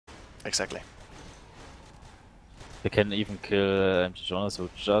Exactly. They can even kill MT Jonas, who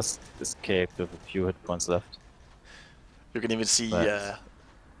just escaped with a few hit points left. You can even see But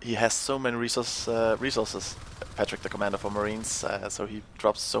he has so many resources, Patrick, the commander for Marines, so he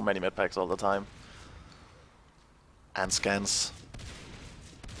drops so many medpacks all the time. And scans.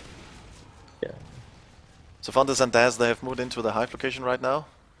 yeah, So Fontes and Daz, they have moved into the hive location right now.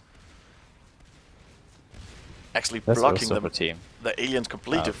 Actually that's our blocking super them, team. the aliens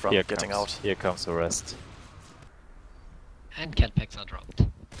completely from getting out. Here comes the rest. And cat packs are dropped.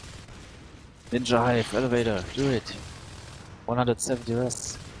 Ninja Hive, elevator, do it. 170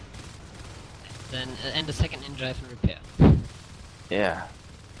 rests. Then and the second ninja hive and repair. Yeah.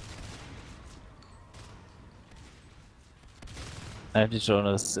 MT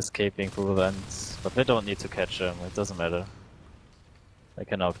Jonas escaping through the vents, but they don't need to catch him, it doesn't matter. They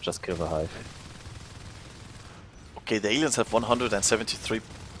can now just kill the hive. Okay, the aliens have 173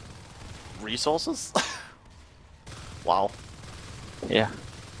 resources? Wow. Yeah.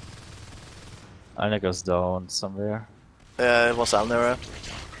 Alna goes down somewhere. It was Alnera,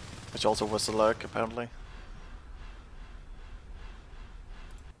 which also was a lurk, apparently.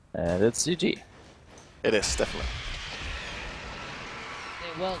 And it's GG. It is, definitely.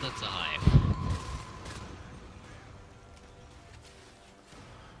 Well, that's a hive.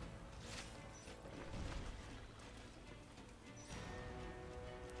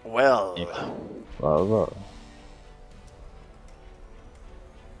 Well... Yeah. Well.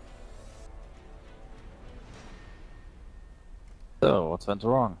 So, what went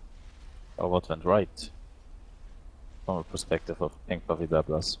wrong? Or what went right? From a perspective of Pink Puffy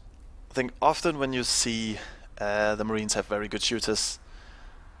Babblers. I think often when you see the Marines have very good shooters,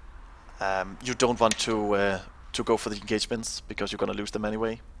 you don't want to go for the engagements because you're gonna lose them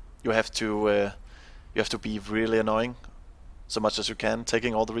anyway. You have to be really annoying, so much as you can,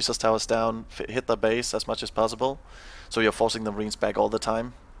 taking all the resource towers down, hit their base as much as possible, so you're forcing the Marines back all the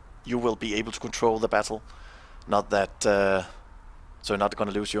time. You will be able to control the battle, not that. So you're not gonna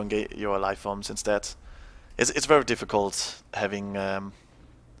lose your life forms instead. It's very difficult having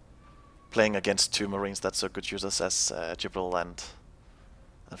playing against two Marines that's so good users as Gibril and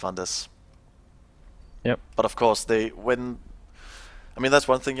Fondes. Yep. But of course, I mean, that's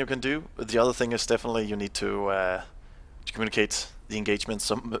one thing you can do. The other thing is definitely you need to communicate the engagement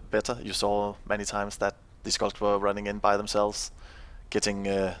some better. You saw many times that these skulks were running in by themselves, getting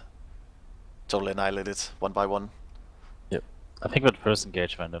totally annihilated one by one. Yep. I think that first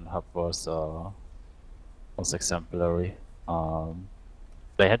engagement in Hub was exemplary.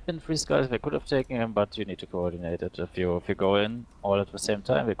 They had been 3 skies, they could have taken him, but you need to coordinate it. If you go in all at the same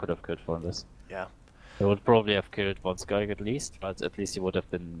time, they could have killed Fondes. Yeah. They would probably have killed one sky at least, but at least he would have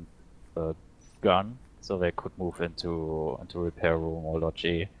been gone, so they could move into repair room or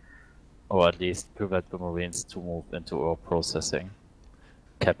lodge, or at least prevent the Marines to move into processing,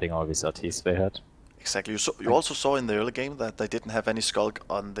 capping all these RTs they had. Exactly. You also saw in the early game that they didn't have any skulk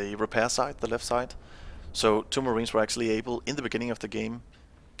on the repair side, the left side. So 2 Marines were actually able, in the beginning of the game,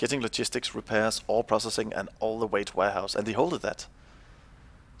 getting logistics, repairs, all processing, and all the way to warehouse, and they holded that.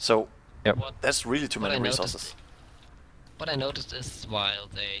 So yep. That's really too many resources. What I noticed is while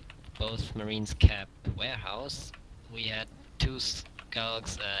they both Marines capped warehouse, we had 2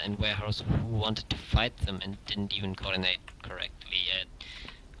 skulks in warehouse who wanted to fight them and didn't even coordinate correctly.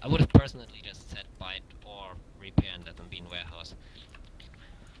 I would have personally just said fight or repair and let them be in warehouse.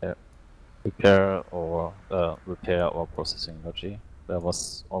 Yeah. Repair or processing logi. There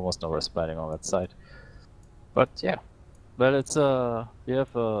was almost no responding on that side. But yeah. Well, it's we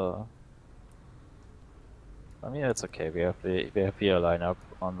have I mean, it's okay. We have here a lineup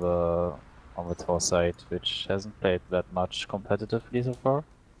on the TAW side, which hasn't played that much competitively so far.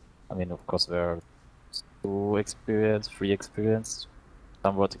 I mean, of course, there are 3 experienced,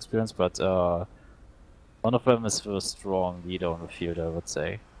 somewhat experienced, but one of them is a strong leader on the field, I would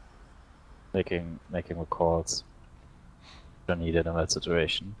say, making the calls that are needed in that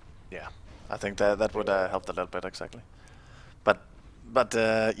situation. Yeah, I think that would help a little bit, exactly. But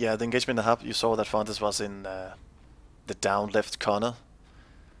yeah, the engagement in the hub, you saw that Fontes was in the down left corner.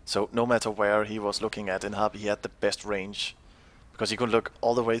 So no matter where he was looking at in hub, he had the best range. Because he could look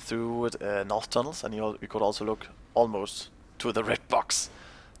all the way through north tunnels, and you could also look almost to the red box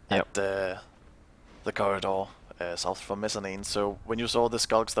at the corridor south from mezzanine. So when you saw the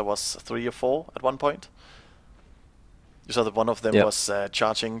skulks, there was 3 or 4 at one point. You saw that one of them was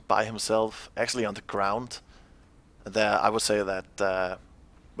charging by himself, actually on the ground. There, I would say that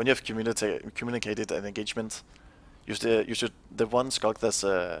when you have communicated an engagement, you should the one skulk that's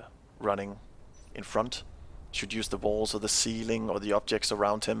running in front should use the walls or the ceiling or the objects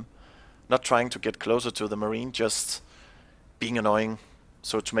around him not trying to get closer to the Marine, just being annoying.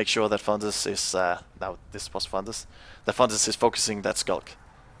 So to make sure that Fontes is now this was Fontes, that Fontes is focusing that skulk,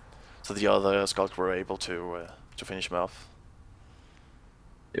 so the other skulk were able to finish him off.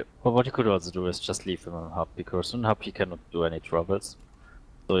 Yeah. Well, what you could also do is just leave him on hub, because on hub he cannot do any troubles.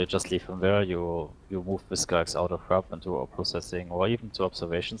 So you just leave him there, you move the skulks out of hub into processing, or even to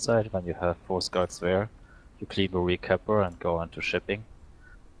observation side. When you have 4 skulks there, you clean the recapper and go on to shipping.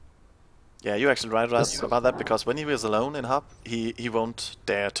 Yeah, you're actually right about that, because when he is alone in hub, he won't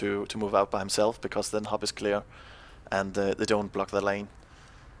dare to move out by himself, because then hub is clear, and they don't block the lane.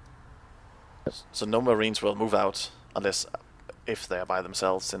 So no Marines will move out, unless if they're by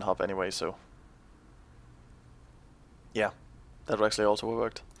themselves in hub anyway, so... Yeah, that actually also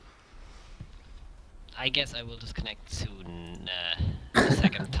worked. I guess I will disconnect soon, the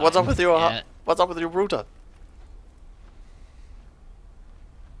second time. What's up with your Yeah. What's up with your router?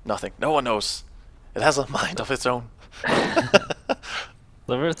 Nothing. No one knows. It has a mind of its own. So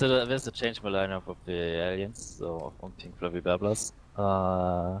where's the change my lineup of the aliens, so on Pink Fluffy Babblers.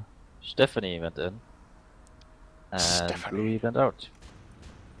 Stephanie went in. And Stephanie. Louis went out.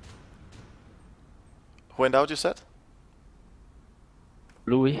 Who went out, you said?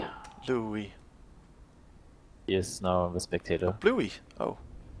 Louis Louis. is now the spectator. Bluey. Oh.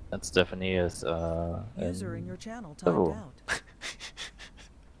 And Stephanie is User in your channel timed Oh. out.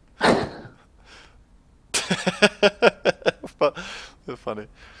 But funny.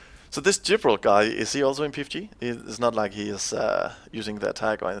 So this Gibral guy, is he also in PFG? It's not like he is using the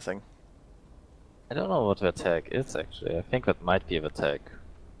attack or anything. I don't know what the attack is actually. I think that might be the attack.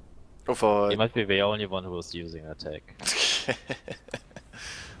 Oh, for He might be the only one who was using attack.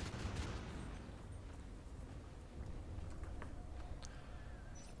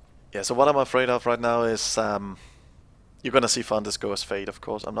 Yeah, so what I'm afraid of right now is you're gonna see Fontes go as Fade, of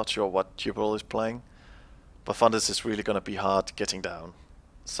course. I'm not sure what Gibral is playing, but Fontes is really gonna be hard getting down.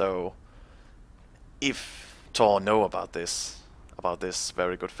 So if TAW know about this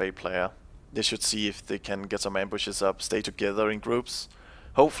very good Fade player, they should see if they can get some ambushes up, stay together in groups,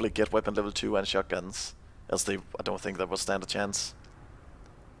 hopefully get weapon level 2 and shotguns, else I don't think they will stand a chance.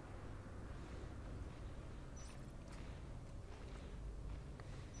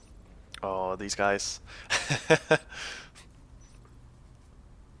 Oh, these guys.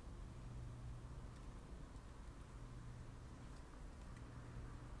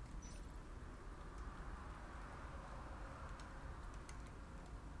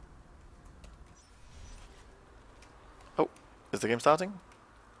 Oh, is the game starting?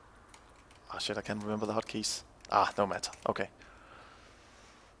 Ah, shit, I can't remember the hotkeys. Ah, no matter. Okay.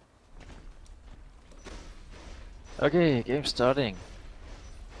 Okay, game starting.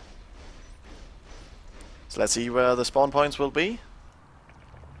 So let's see where the spawn points will be.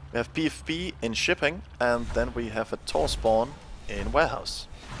 We have PFB in shipping, and then we have a TAW spawn in warehouse.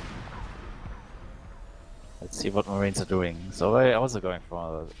 Let's see what Marines are doing. So I also going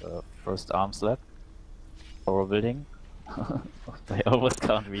for a first arms lab. Power building. They almost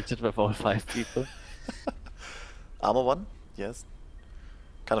can't reach it with all 5 people. Armor 1, yes.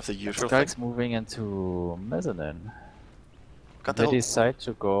 Kind of the usual thing. Skulk's moving into mezzanine. Got They the whole- decide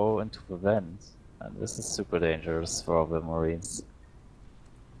to go into the vent. And this is super dangerous for the Marines.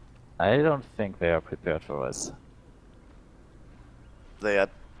 I don't think they are prepared for this. They are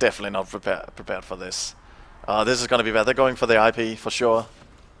definitely not prepared for this. This is gonna be bad. They're going for the IP for sure.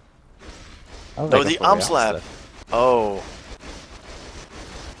 Oh, No, they the go for arms lab. Oh.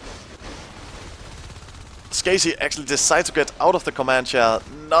 Scasey actually decides to get out of the command chair.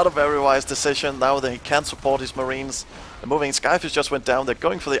 Not a very wise decision. Now that he can't support his Marines. The moving Skyfish just went down. They're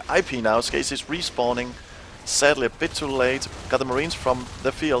going for the IP now. Scasey's respawning. Sadly, a bit too late. Got the Marines from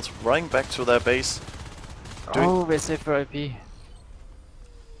the field running back to their base. Oh, they saved for IP.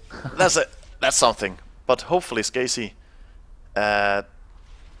 That's it. That's something. But hopefully Scasey...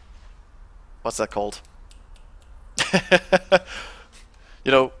 what's that called?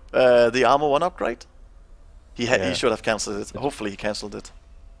 You know, the armor 1 upgrade? He should have cancelled it. Hopefully he cancelled it.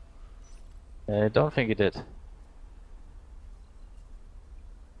 I don't think he did.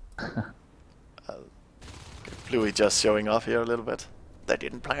 Bluey just showing off here a little bit. They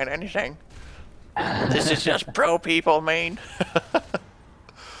didn't plan anything. This is just pro people, man.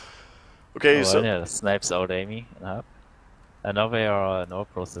 Okay, Oh, so... yeah, snipes out Amy and up. And now they are no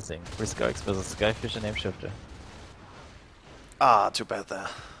processing. 3 Skulks versus Skyfish and Aimshifter. Ah, too bad there.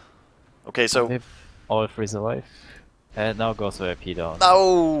 Okay, so... They all 3 survive. And now goes the IP down.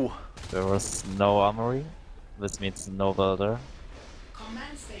 No! There was no armory. This means no welder.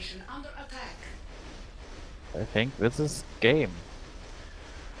 Command station under attack. I think this is game.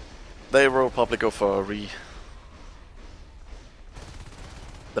 They will probably go for a re.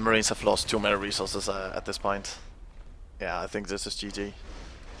 The Marines have lost too many resources at this point. Yeah, I think this is GG.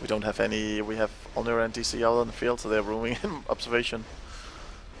 We don't have any. We have only our NTC out on the field, so they're rooming in observation.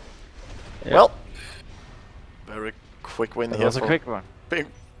 Yep. Well, very quick win That here was a for quick one.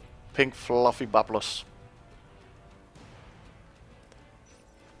 pink fluffy bubblers.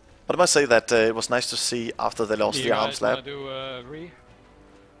 But I must say that it was nice to see after they lost the arms lab.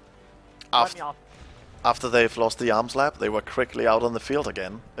 After they've lost the arms lab, they were quickly out on the field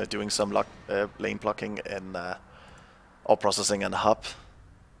again, doing some lane blocking and or processing and hub.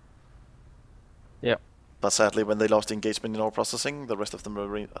 Yeah. But sadly, when they lost the engagement in ore processing, the rest of the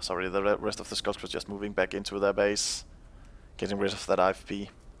rest of the Scots was just moving back into their base, getting rid of that IFP.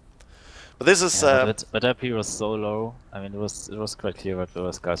 But this is but FP was so low. I mean, it was quite clear that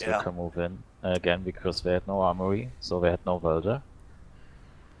those guys would come move in again because they had no armory, so they had no welder.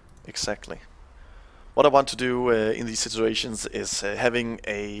 Exactly. What I want to do in these situations is having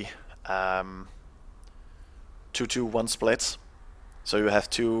a 2-2-1 split. So you have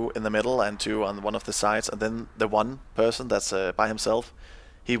 2 in the middle and 2 on one of the sides, and then the one person that's by himself,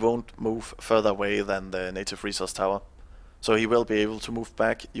 he won't move further away than the native resource tower. So he will be able to move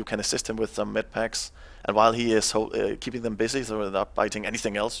back. You can assist him with some med packs, and while he is keeping them busy, so they're not biting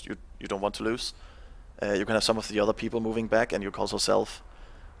anything else you don't want to lose, you can have some of the other people moving back, and you can also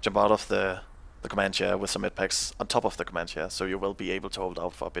jump out of the command chair with some med packs on top of the command chair, so you will be able to hold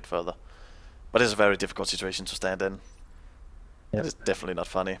out for a bit further. But it's a very difficult situation to stand in. Yep. It's definitely not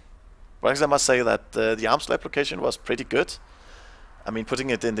funny. But actually I must say that the arms lab location was pretty good. I mean, putting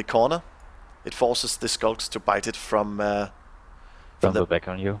it in the corner, it forces the skulks to bite it from the back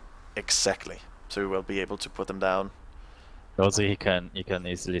on you. Exactly. So you will be able to put them down. Also, he can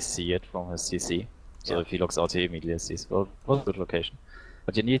easily see it from his CC. So if he looks out, he immediately sees. Well, was a good location.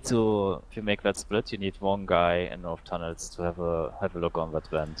 But you need to, if you make that split, you need one guy in North Tunnels to have a look on that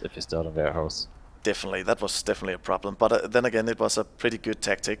vent if you start a warehouse. Definitely, that was definitely a problem. But then again, it was a pretty good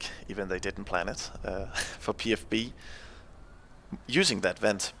tactic, even they didn't plan it, for PFB. Using that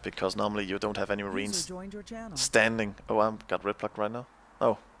vent, because normally you don't have any Marines standing. Oh, I've got red blocked right now.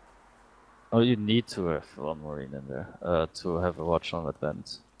 Oh. Oh, you need to have one Marine in there to have a watch on that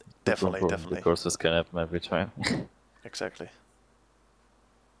vent. Definitely, definitely. Because this can happen every time. Exactly.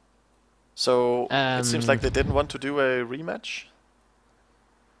 So, it seems like they didn't want to do a rematch?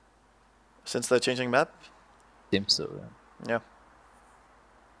 Since they're changing map? Seems so, yeah.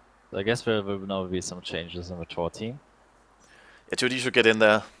 So I guess there will now be some changes in the TAW team. Yeah, 2D should get in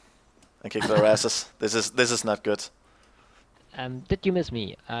there and kick their asses. This is not good. Did you miss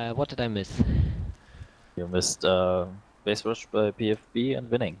me? What did I miss? You missed base rush by PFB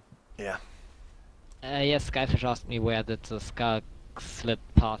and winning. Yeah. Yes, Skyfish asked me where did the skull slip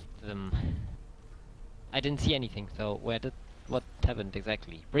past them. I didn't see anything, so what happened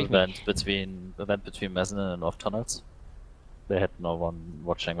exactly? The vent between Mezzanine and North Tunnels. They had no one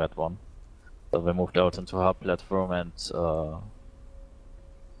watching that one. So they moved out into hub platform and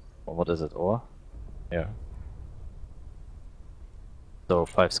what is it, ore? Yeah. So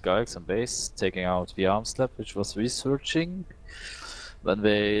 5 skulks on base, taking out the arms lab, which was researching. When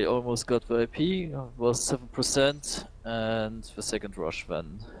they almost got the IP, was 7%, and the second rush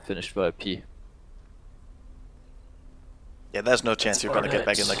then finished the IP. Yeah, there's no chance you're gonna get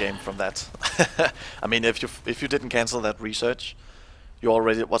back in the game from that. I mean, if you didn't cancel that research, you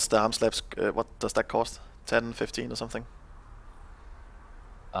already, what's the arms labs, what does that cost? 10, 15 or something?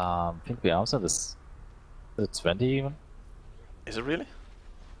 I think the arms lab is 20 even. Is it really?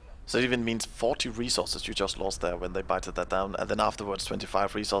 So it even means 40 resources you just lost there when they bited that down, and then afterwards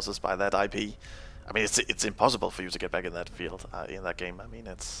 25 resources by that IP. I mean, it's impossible for you to get back in that field, in that game. I mean,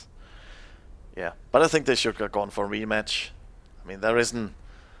 it's... Yeah, but I think they should have gone for a rematch. I mean, there isn't...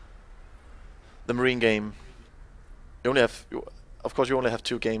 The Marine game... You only have... Of course, you only have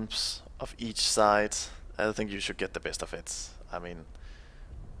 2 games of each side. I think you should get the best of it. I mean...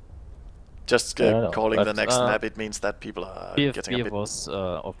 Just calling the next map, it means that people are getting a bit... was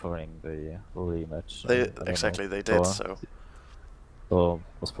offering the rematch. Exactly, they did, so... So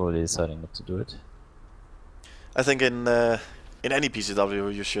was probably deciding not to do it. I think in any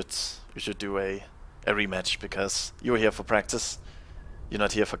PCW you should do a rematch, because you're here for practice. You're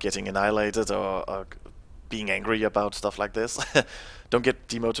not here for getting annihilated or being angry about stuff like this. Don't get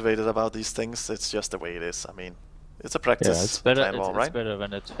demotivated about these things. It's just the way it is. I mean, it's a practice. Yeah, it's better. Right? It's better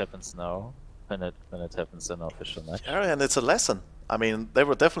when it happens now, when it happens in an official match. Yeah, and it's a lesson. I mean, they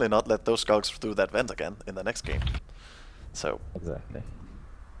will definitely not let those skulks do that vent again in the next game. So. Exactly.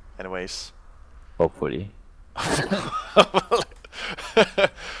 Anyways. Hopefully.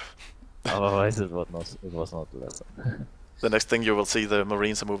 Otherwise, it was not the lesson. The next thing you will see, the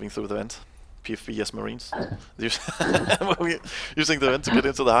Marines are moving through the vent. PFB as Marines. Using the vent to get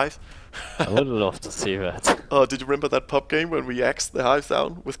into the hive. I would love to see that. Oh, did you remember that pub game when we axed the hive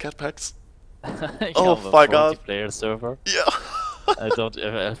down with cat packs? Yeah, Oh on a my god. 40-player server. Yeah. I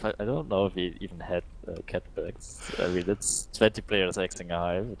don't know if we even had cat packs. I mean, it's 20 players axing a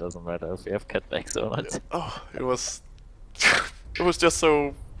hive. It doesn't matter if we have cat packs or not. Oh, it was. It was just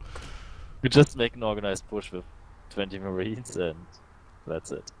so. We just make an organized push with 20 Marines and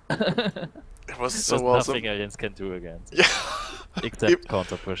that's it. It was There's so awesome. nothing aliens can do against. Yeah. Except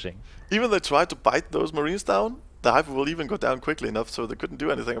counter pushing. Even they tried to bite those Marines down. The hive will even go down quickly enough so they couldn't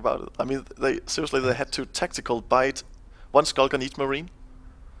do anything about it. I mean, they had to tactical bite one skulk on each Marine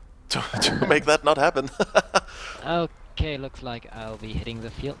to make that not happen. Okay, looks like I'll be hitting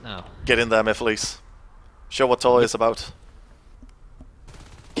the field now. Get in there, Mephiles. Show what TAW is about.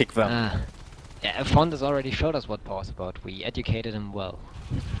 Kick them. Yeah, Fondas already showed us what TAW is about. We educated him well.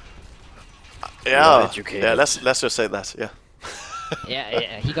 Yeah, educated. yeah. Let's just say that. Yeah.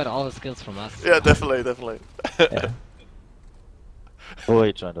 yeah, he got all the skills from us. Yeah, definitely. Yeah. Before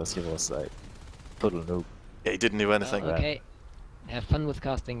he joined us, he was like total noob. Yeah, he didn't do anything. Okay, have fun with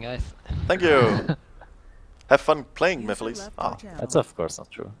casting, guys. Thank you. Have fun playing, User Mephiles. left Ah. your channel. That's of course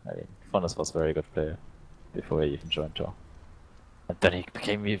not true. I mean, Fondas was a very good player before he even joined TAW. And then he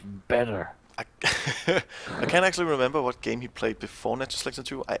became even better. I can't actually remember what game he played before Natural Selection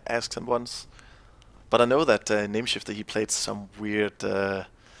 2. I asked him once. But I know that Nameshifter, he played some weird... And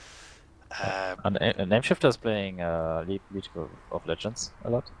Nameshifter is playing League of Legends a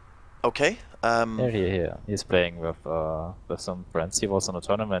lot. okay. Here. He's playing with some friends. He was on a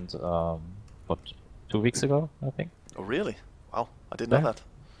tournament, what, 2 weeks ago, I think. Oh, really? Wow, I didn't Yeah. know that.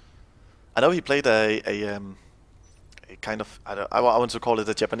 I know he played a kind of... I want to call it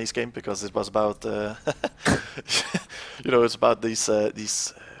a Japanese game because it was about... you know, it's about these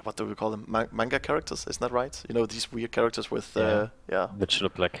what do we call them? Manga characters, isn't that right? You know, these weird characters with... yeah. Which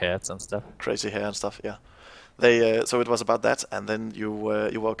look like cats and stuff. Crazy hair and stuff, yeah. They so it was about that, and then you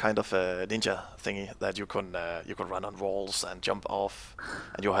were kind of a ninja thingy that you could run on walls and jump off,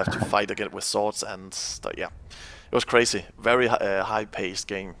 and you have to fight again with swords and stuff. Yeah, it was crazy, very high-paced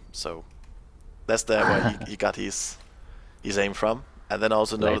game. So that's there where he got his aim from, and then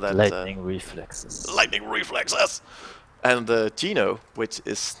also know that lightning reflexes. lightning reflexes. And Gino, which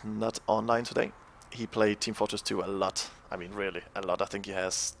is not online today, he played Team Fortress 2 a lot. I mean, really a lot. I think he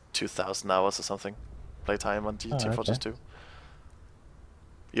has 2,000 hours or something playtime on Team Fortress 2.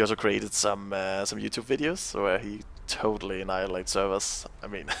 He also created some YouTube videos where he totally annihilates servers. I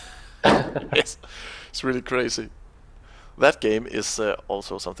mean, it's really crazy. That game is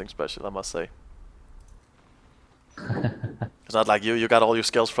also something special, I must say. It's not like you got all your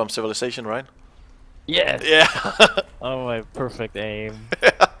skills from Civilization, right? Yes! Yeah. Oh, my perfect aim.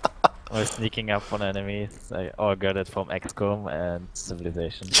 Or sneaking up on enemies. I all got it from XCOM and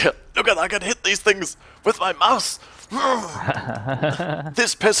Civilization. Yeah. Look at I can hit these things with my mouse.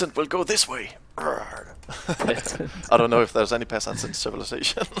 This peasant will go this way. I don't know if there's any peasants in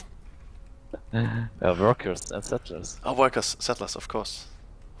Civilization. Workers and settlers. Oh, workers, settlers, of course.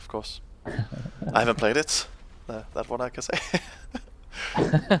 Of course. I haven't played it. That one I can say.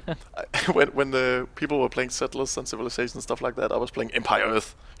 When the people were playing Settlers and Civilization and stuff like that, I was playing Empire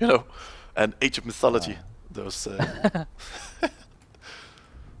Earth, you know, and Age of Mythology. Those. I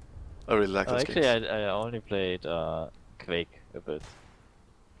really like those Actually, games. I only played Quake a bit.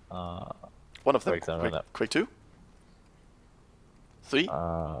 One of them. for example, Quake 2? 3? 3,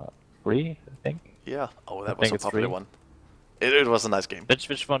 I think. Yeah. Oh, that I was think a it's popular 3. one. It was a nice game.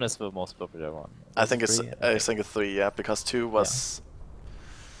 Which one is the most popular one? I Is think it it's 3? I think it's 3, yeah, because 2 was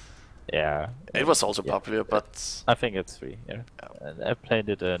Yeah. it was also Yeah. popular, but I think it's 3, yeah. Yeah. And I played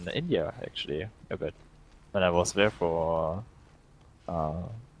it in India, actually, a bit. When I was there for...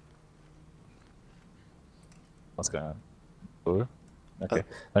 what's going on? Cool. Okay.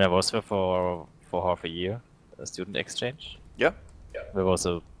 When I was there for half a year, a student exchange. yeah. There was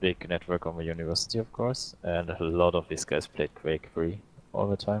a big network on the university, of course, and a lot of these guys played Quake 3 all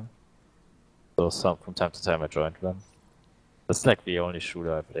the time. So from time to time I joined them. That's like the only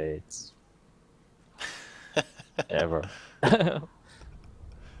shooter I played ever. But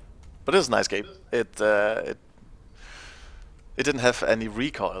it's a nice game. It didn't have any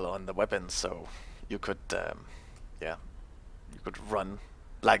recoil on the weapons, so you could you could run.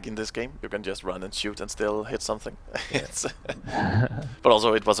 Like in this game, you can just run and shoot and still hit something. It's but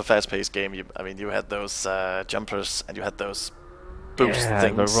also it was a fast-paced game. I mean, you had those jumpers and you had those boost Yeah,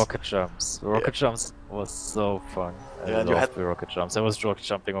 things. the rocket jumps. The rocket jumps was so fun. I Yeah, and you loved had- the rocket jumps. I was rocket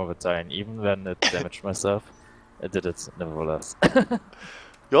jumping all the time, even when it damaged myself. I did it nevertheless.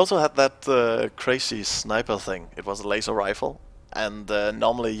 You also had that crazy sniper thing. It was a laser rifle, and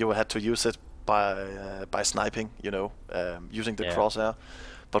normally you had to use it by sniping, you know, using the Yeah. crosshair.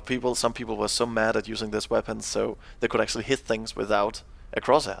 But some people were so mad at using this weapon, so they could actually hit things without a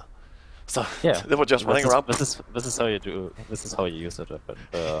crosshair. So Yeah, they were just running around. This is how you do. This is how you use that weapon.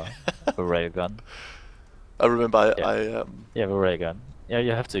 The railgun. I remember Yeah. I The railgun. Yeah,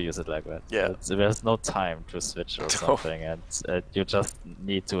 you have to use it like that. Yeah. There's no time to switch or No. something, and you just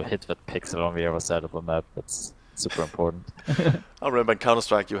need to hit that pixel on the other side of the map. That's super important. I remember in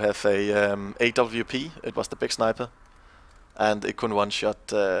Counter-Strike you have a AWP. It was the big sniper, and it couldn't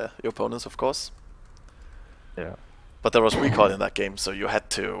one-shot your opponents, of course. Yeah. But there was recoil in that game, so you had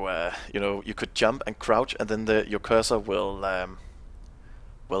to, you know, you could jump and crouch, and then your cursor will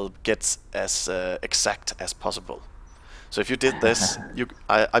get as exact as possible. So if you did this,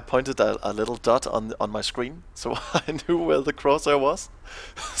 I pointed a little dot on my screen, so I knew where the crosshair was.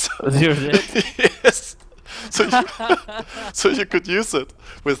 So You did? yes. So you could use it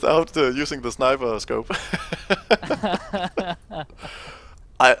without using the sniper scope.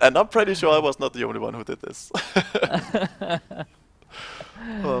 And I'm pretty sure I was not the only one who did this.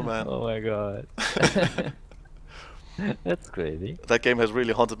 Oh man. Oh my god. That's crazy. That game has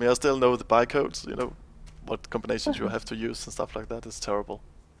really haunted me. I still know the bytecodes, you know, what combinations you have to use and stuff like that. It's terrible.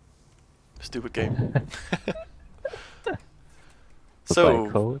 Stupid game. So,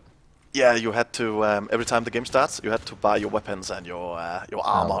 Bytecode? yeah, you had to, every time the game starts, you had to buy your weapons and your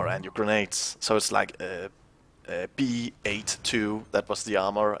armor and your grenades. So it's like B82, that was the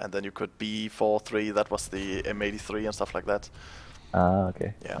armor, and then you could B43, that was the M83 and stuff like that. Ah,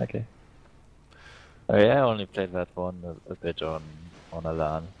 okay. Yeah. Okay. Oh, yeah, I only played that one a bit on a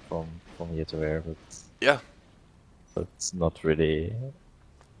LAN from year to year, but Yeah, it's not really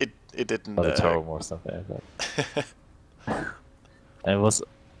it didn't. not a tower or something like that. And it was.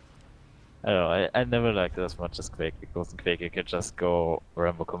 I don't know. I never liked it as much as Quake, because in Quake you could just go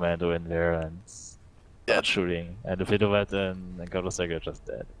Rambo Commando in there and start shooting, and if you do that, then in Counter-Strike you're just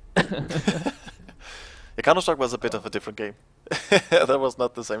dead. Yeah, Counter-Strike was a bit of a different game. That was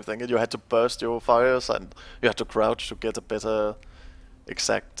not the same thing. You had to burst your fires and you had to crouch to get a better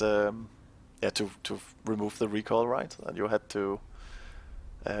exact, yeah, to remove the recoil, right? And you had to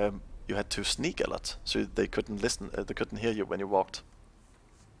sneak a lot, so they couldn't listen, they couldn't hear you when you walked.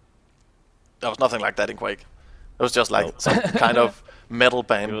 There was nothing like that in Quake. It was just like No. some kind of metal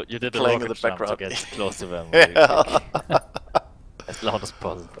band You did a playing in rocket the jump background. to get close to them really Yeah. quick. As loud as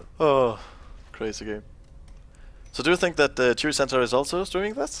possible. Oh, crazy game. So do you think that Chewy Center is also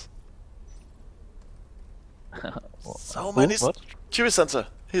streaming this? So many. What? Chewy Center.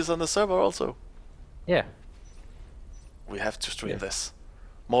 He's on the server also. Yeah. We have to stream Yeah. this.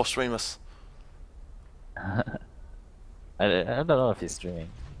 More streamers. I don't know if he's streaming.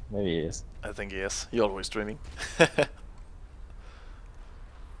 Maybe he is. I think he is. You're always streaming.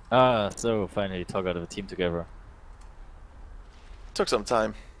 So finally TAW got a team together. Took some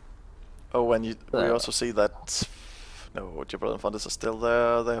time. Oh, and we Uh. also see that no, Gibral and Fondes are still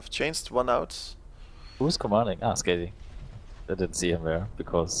there. They have changed one out. Who's commanding? Ah, Skazy. I didn't see him there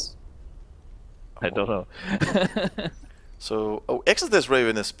because I don't know. So, oh, Exodus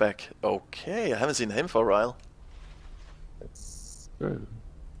Raven is back. Okay, I haven't seen him for a while. It's true.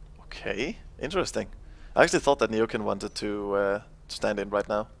 Okay, interesting. I actually thought that Neokin wanted to stand in right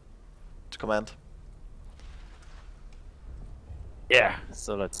now to command. Yeah.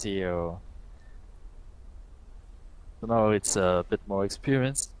 So let's see. So now it's a bit more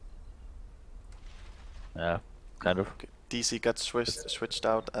experienced. Yeah, kind of. Okay. DC got switched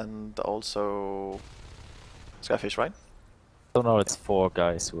out, and also Skyfish, right? So now it's 4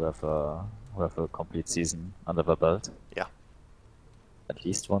 guys who have a complete season under their belt. Yeah. At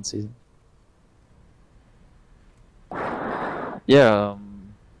least 1 season. Yeah.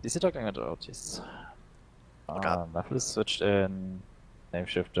 DC talking about Otis. Okay. Maffle switched in.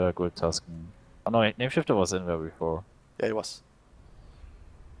 Nameshifter, Gold Tusken. Oh no, Nameshifter was in there before. Yeah, he was.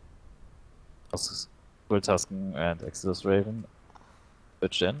 Gold Tusken and Exodus Raven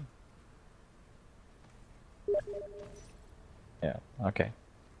switched in. Yeah, okay.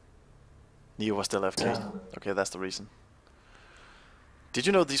 Neo was still AFK. Okay, that's the reason. Did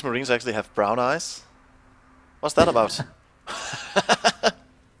you know these Marines actually have brown eyes? What's that about?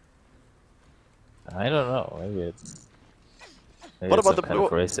 I don't know, maybe it's... Maybe What it's about some the kind of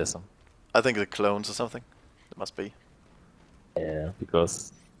blue- racism. I think the clones or something. It must be. Yeah,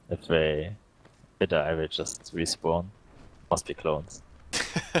 because if they die, they just respawn. Must be clones.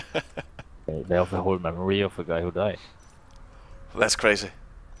 They have the whole memory of a guy who died. That's crazy.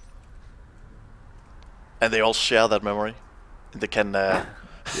 And they all share that memory. And they can... Yeah,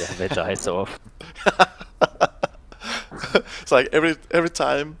 they die so often. It's like every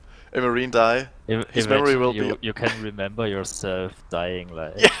time a Marine die, his memory will be... You can remember yourself dying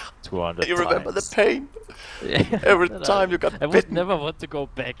like Yeah. 200 You remember the times. pain Yeah. every And time you got I would bitten. never want to go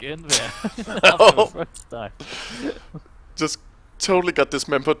back in there No. after the first time. Just totally got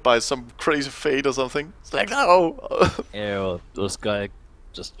dismembered by some crazy fate or something. It's like, no! Yeah, well, those guys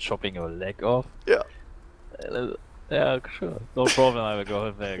just chopping your leg off. Yeah. Yeah, sure. No problem, I will go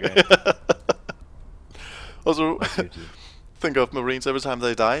in there again. Also, Duty. think of Marines every time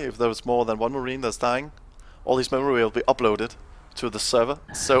they die. If there's more than one Marine that's dying, all his memory will be uploaded to the server.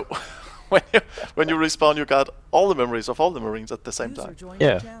 So when you respawn, you got all the memories of all the Marines at the same User time. joined Yeah.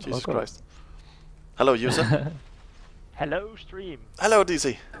 your channel. Jesus Okay. Christ. Hello, user. Hello, stream. Hello,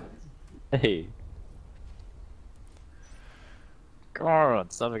 DC. Hey. Come on,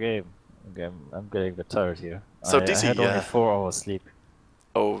 start the game. Okay, I'm getting a bit tired here. So I DC, had only 4 hours sleep.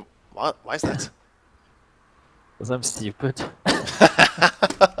 Oh, what? Why is that? Because I'm stupid.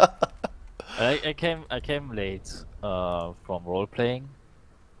 I came late from role playing,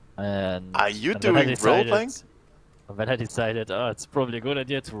 and Are you and then I doing role playing? decided- and then I decided, oh, it's probably a good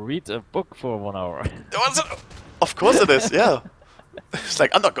idea to read a book for 1 hour. Was it? Of course it is, yeah. It's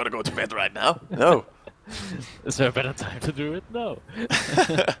like, I'm not gonna go to bed right now. No. Is there a better time to do it? No.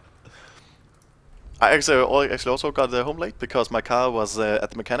 I actually also got home late because my car was at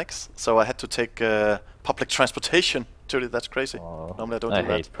the mechanics, so I had to take public transportation. Truly, that's crazy. Oh, Normally I don't I do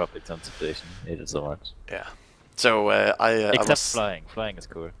hate that. public transportation. Hate it so much. Yeah. So I Except was flying. Flying is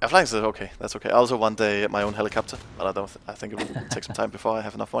cool. flying is okay. That's okay. I also one day my own helicopter, but I don't. I think it will take some time before I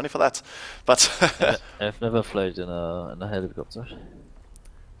have enough money for that. But I've never flown in a helicopter.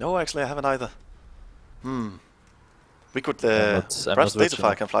 no, actually I haven't either. We could I'm perhaps not rich Datify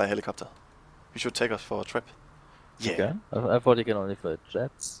enough. can fly a helicopter. You should take us for a trip. Yeah. Okay. I thought you can only fly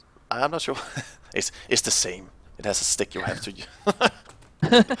jets. I'm not sure. It's the same. It has a stick you have to use.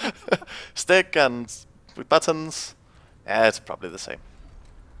 Stick and with buttons. Yeah, it's probably the same.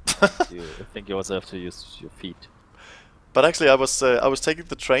 You think you also have to use your feet. But actually, I was taking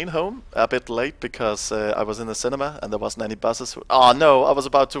the train home a bit late because I was in the cinema and there wasn't any buses. Oh no! I was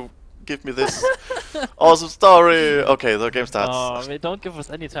about to give me this awesome story. Okay, the game starts. Oh, they don't give us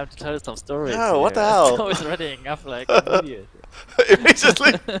any time to tell some stories. No, what the here. hell? It's always readying up like an idiot.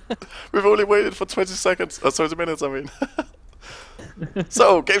 Immediately, we've only waited for 20 seconds, 20 minutes. I mean.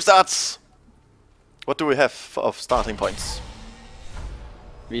 So game starts. What do we have of starting points?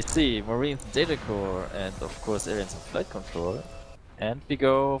 We see Marines data core and of course aliens and flight control. And we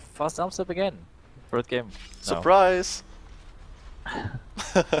go fast arms up again. Third game. now. Surprise!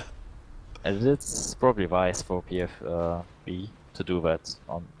 And it's probably wise for PFB to do that,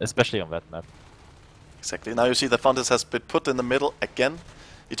 especially on that map. Exactly. Now you see that Fontes has been put in the middle again.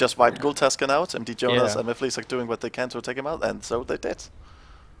 He just wiped Gultaskan out, MD Jonas Yeah. and Miflis are doing what they can to take him out, and so they did.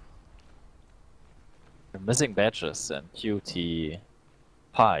 We're missing badges and QT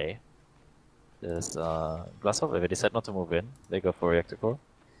Pi is Glasshoff. They decide not to move in. They go for reactor core.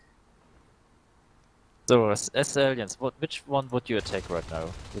 So as aliens, which one would you attack right now?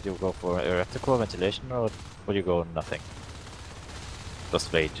 Would you go for reactor core ventilation or would you go nothing?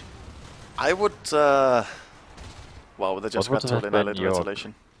 Just wait. I would. Wow, they just What got would have totally been annihilated your-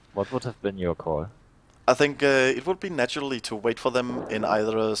 ventilation. What would have been your call? I think it would be naturally to wait for them in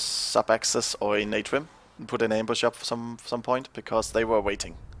either a sub-axis or in atrium and put an ambush up for some point because they were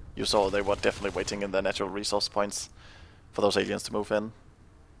waiting. You saw they were definitely waiting in their natural resource points for those aliens to move in.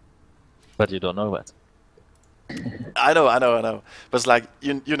 But you don't know that. I know. But it's like,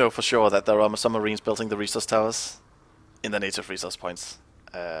 you know for sure that there are some Marines building the resource towers in the native resource points.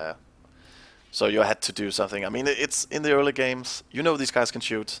 So you had to do something. I mean, it's in the early games. You know these guys can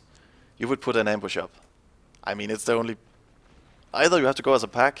shoot. You would put an ambush up. I mean, it's the only... Either you have to go as a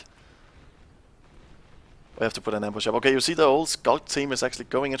pack, or you have to put an ambush up. Okay, you see the old Skulk team is actually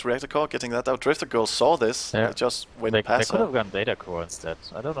going into reactor core, getting that out. Drifter Girl saw this. Yeah. They just went They past could her. have gone data core instead.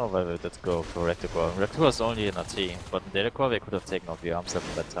 I don't know why they did go for reactor core. Reactor core is only in a team, but in data core they could have taken off the arms at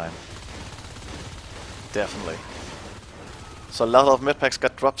that time. Definitely. So a lot of medpacks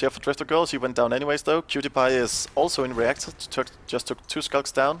got dropped here for Drifter Girl. She went down anyways though. Cutie Pie is also in reactor. Just took 2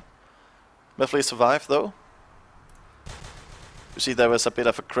 Skulks down. Mefley survived though. You see there was a bit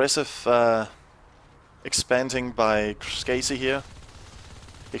of aggressive expanding by Scasey here.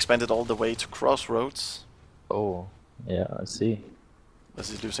 He expanded all the way to Crossroads. Oh, yeah, I see. As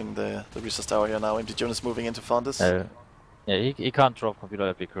he's losing the resource tower here now. MD Jonas moving into Fondas. Yeah, he can't drop computer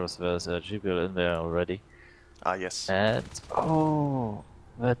lab because there's a GPL in there already. Ah, yes. And oh,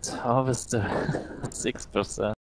 that harvester 6%.